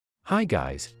Hi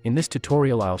guys, in this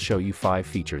tutorial I'll show you 5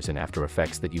 features in After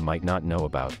Effects that you might not know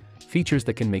about. Features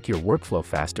that can make your workflow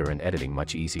faster and editing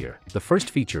much easier. The first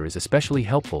feature is especially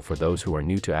helpful for those who are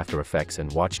new to After Effects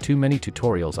and watch too many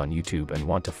tutorials on YouTube and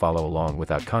want to follow along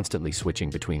without constantly switching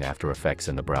between After Effects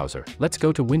and the browser. Let's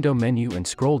go to Window menu and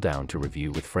scroll down to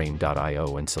Review with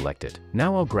Frame.io and select it.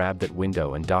 Now I'll grab that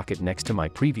window and dock it next to my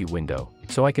preview window,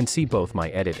 so I can see both my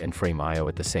edit and Frame.io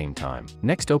at the same time.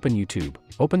 Next, open YouTube.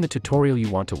 Open the tutorial you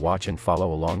want to watch and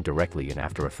follow along directly in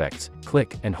After Effects.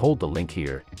 Click and hold the link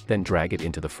here, then drag it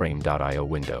into the Frame.io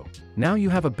window. Now you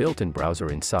have a built-in browser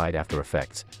inside After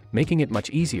Effects, making it much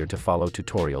easier to follow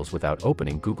tutorials without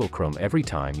opening Google Chrome every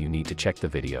time you need to check the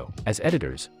video. As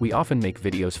editors, we often make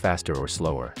videos faster or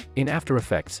slower. In After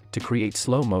Effects, to create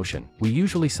slow motion, we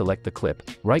usually select the clip,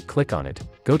 right-click on it,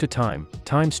 go to Time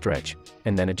Stretch,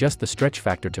 and then adjust the stretch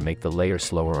factor to make the layer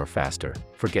slower or faster.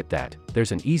 Forget that,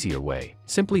 there's an easier way.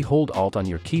 Simply hold Alt on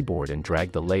your keyboard and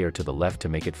drag the layer to the left to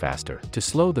make it faster. To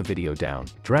slow the video down,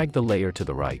 drag the layer to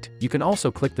the right. You can also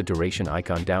click the duration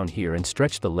icon down here and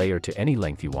stretch the layer to any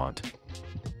length you want.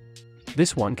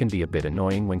 This one can be a bit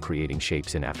annoying when creating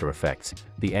shapes in After Effects.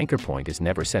 The anchor point is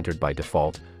never centered by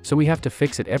default, so we have to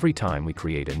fix it every time we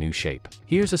create a new shape.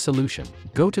 Here's a solution.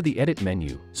 Go to the Edit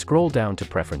menu, scroll down to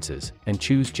Preferences, and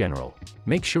choose General.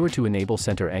 Make sure to enable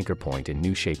Center Anchor Point in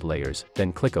New Shape Layers,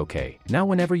 then click OK. Now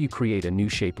whenever you create a new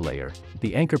shape layer,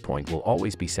 the anchor point will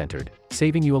always be centered,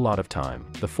 saving you a lot of time.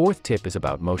 The fourth tip is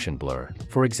about motion blur.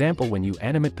 For example, when you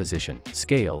animate position,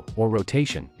 scale, or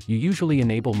rotation, you usually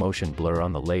enable motion blur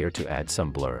on the layer to add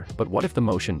some blur. But what if the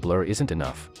motion blur isn't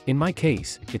enough? In my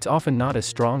case, it's often not as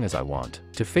strong as I want.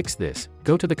 To fix this,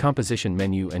 go to the Composition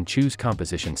menu and choose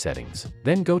Composition Settings.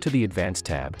 Then go to the Advanced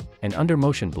tab, and under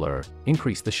Motion Blur,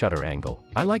 increase the shutter angle.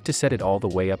 I like to set it all the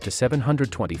way up to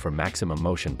 720 for maximum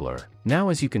motion blur. Now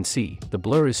as you can see, the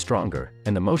blur is stronger,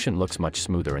 and the motion looks much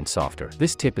smoother and softer.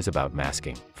 This tip is about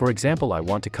masking. For example, I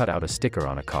want to cut out a sticker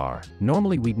on a car.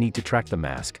 Normally we'd need to track the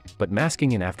mask, but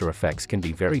masking in After Effects can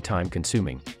be very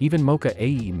time-consuming. Even Mocha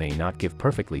AE may not give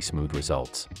perfectly smooth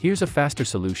results. Here's a faster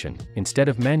solution. Instead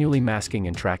of manually masking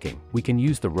and tracking, we can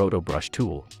use the Roto Brush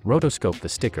tool, rotoscope the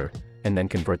sticker, and then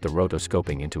convert the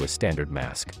rotoscoping into a standard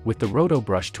mask. With the Roto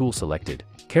Brush tool selected,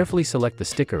 carefully select the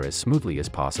sticker as smoothly as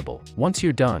possible. Once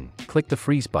you're done, click the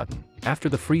Freeze button. After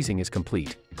the freezing is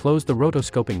complete, close the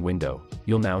rotoscoping window.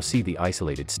 You'll now see the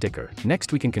isolated sticker.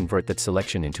 Next we can convert that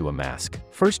selection into a mask.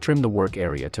 First trim the work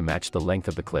area to match the length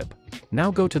of the clip.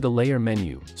 Now go to the Layer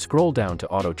menu, scroll down to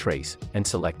Auto Trace, and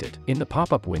select it. In the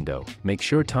pop-up window, make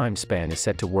sure time span is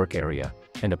set to work area,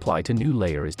 and Apply to New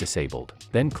Layer is disabled.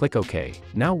 Then click OK.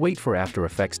 Now wait for After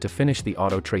Effects to finish the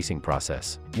auto tracing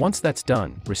process. Once that's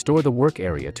done, restore the work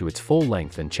area to its full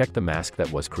length and check the mask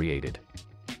that was created.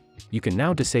 You can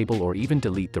now disable or even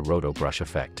delete the Roto Brush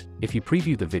effect. If you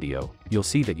preview the video, you'll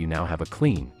see that you now have a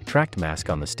clean, tracked mask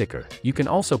on the sticker. You can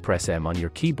also press M on your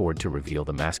keyboard to reveal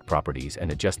the mask properties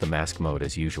and adjust the mask mode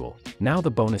as usual. Now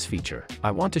the bonus feature.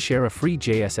 I want to share a free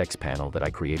JSX panel that I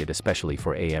created especially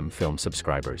for AM Film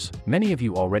subscribers. Many of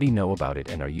you already know about it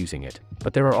and are using it,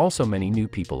 but there are also many new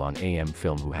people on AM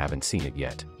Film who haven't seen it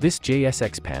yet. This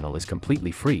JSX panel is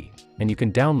completely free, and you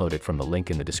can download it from the link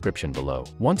in the description below.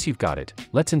 Once you've got it,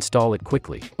 let's install it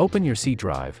quickly. Open your C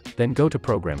drive, then go to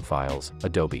Program Files,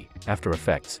 Adobe, After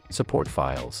Effects, Support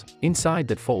Files. Inside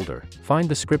that folder, find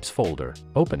the Scripts folder,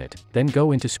 open it, then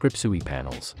go into Scripts UI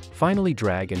Panels. Finally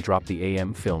drag and drop the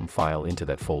AM Film file into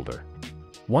that folder.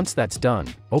 Once that's done,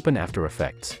 open After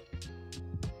Effects.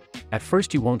 At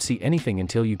first you won't see anything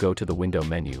until you go to the Window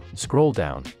menu, scroll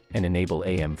down, and enable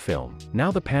AM Film.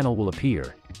 Now the panel will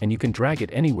appear, and you can drag it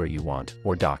anywhere you want,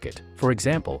 or dock it. For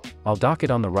example, I'll dock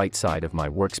it on the right side of my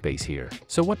workspace here.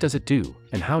 So what does it do,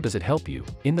 and how does it help you?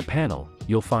 In the panel,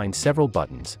 you'll find several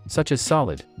buttons, such as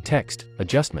Solid, Text,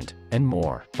 Adjustment, and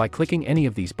more. By clicking any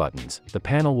of these buttons, the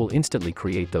panel will instantly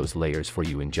create those layers for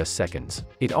you in just seconds.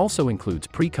 It also includes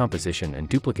pre-composition and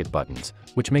duplicate buttons,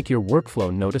 which make your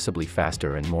workflow noticeably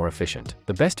faster and more efficient.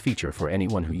 The best feature for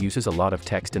anyone who uses a lot of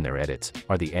text in their edits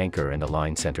are the Anchor and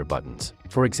Align Center buttons.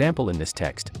 For example, in this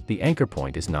text, the anchor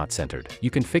point is not centered. You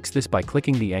can fix this by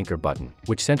clicking the Anchor button,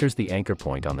 which centers the anchor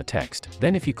point on the text.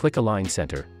 Then if you click Align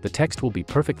Center, the text will be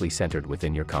perfectly centered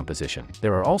within your composition.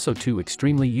 There are also two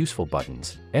extremely useful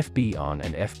buttons, FB On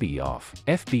and FB Off.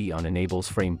 FB On enables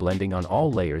frame blending on all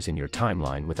layers in your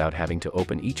timeline without having to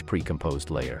open each pre-composed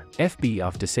layer. FB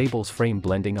Off disables frame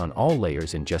blending on all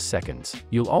layers in just seconds.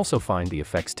 You'll also find the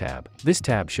Effects tab. This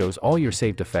tab shows all your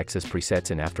saved effects as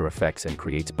presets in After Effects and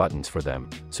creates buttons for them,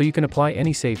 so you can apply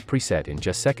any saved preset in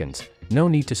just seconds. No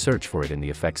need to search for it in the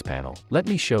effects panel. Let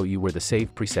me show you where the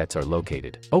saved presets are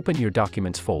located. Open your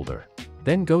Documents folder.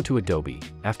 Then go to Adobe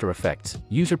After Effects,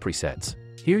 User Presets.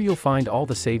 Here you'll find all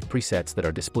the saved presets that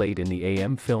are displayed in the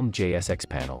Film JSX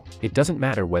panel. It doesn't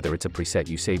matter whether it's a preset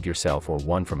you saved yourself or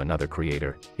one from another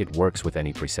creator, it works with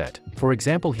any preset. For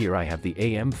example, here I have the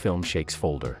Film Shakes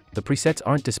folder. The presets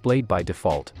aren't displayed by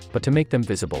default, but to make them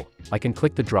visible, I can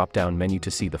click the drop-down menu to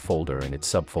see the folder and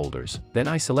its subfolders. Then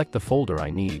I select the folder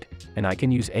I need, and I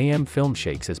can use Film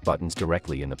Shakes as buttons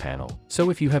directly in the panel.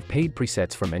 So if you have paid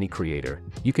presets from any creator,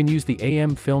 you can use the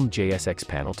Film JSX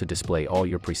panel to display all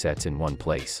your presets in one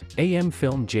place.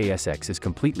 Film JSX is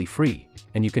completely free,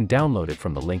 and you can download it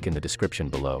from the link in the description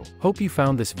below. Hope you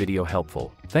found this video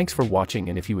helpful. Thanks for watching,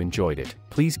 and if you enjoyed it,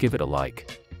 please give it a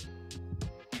like.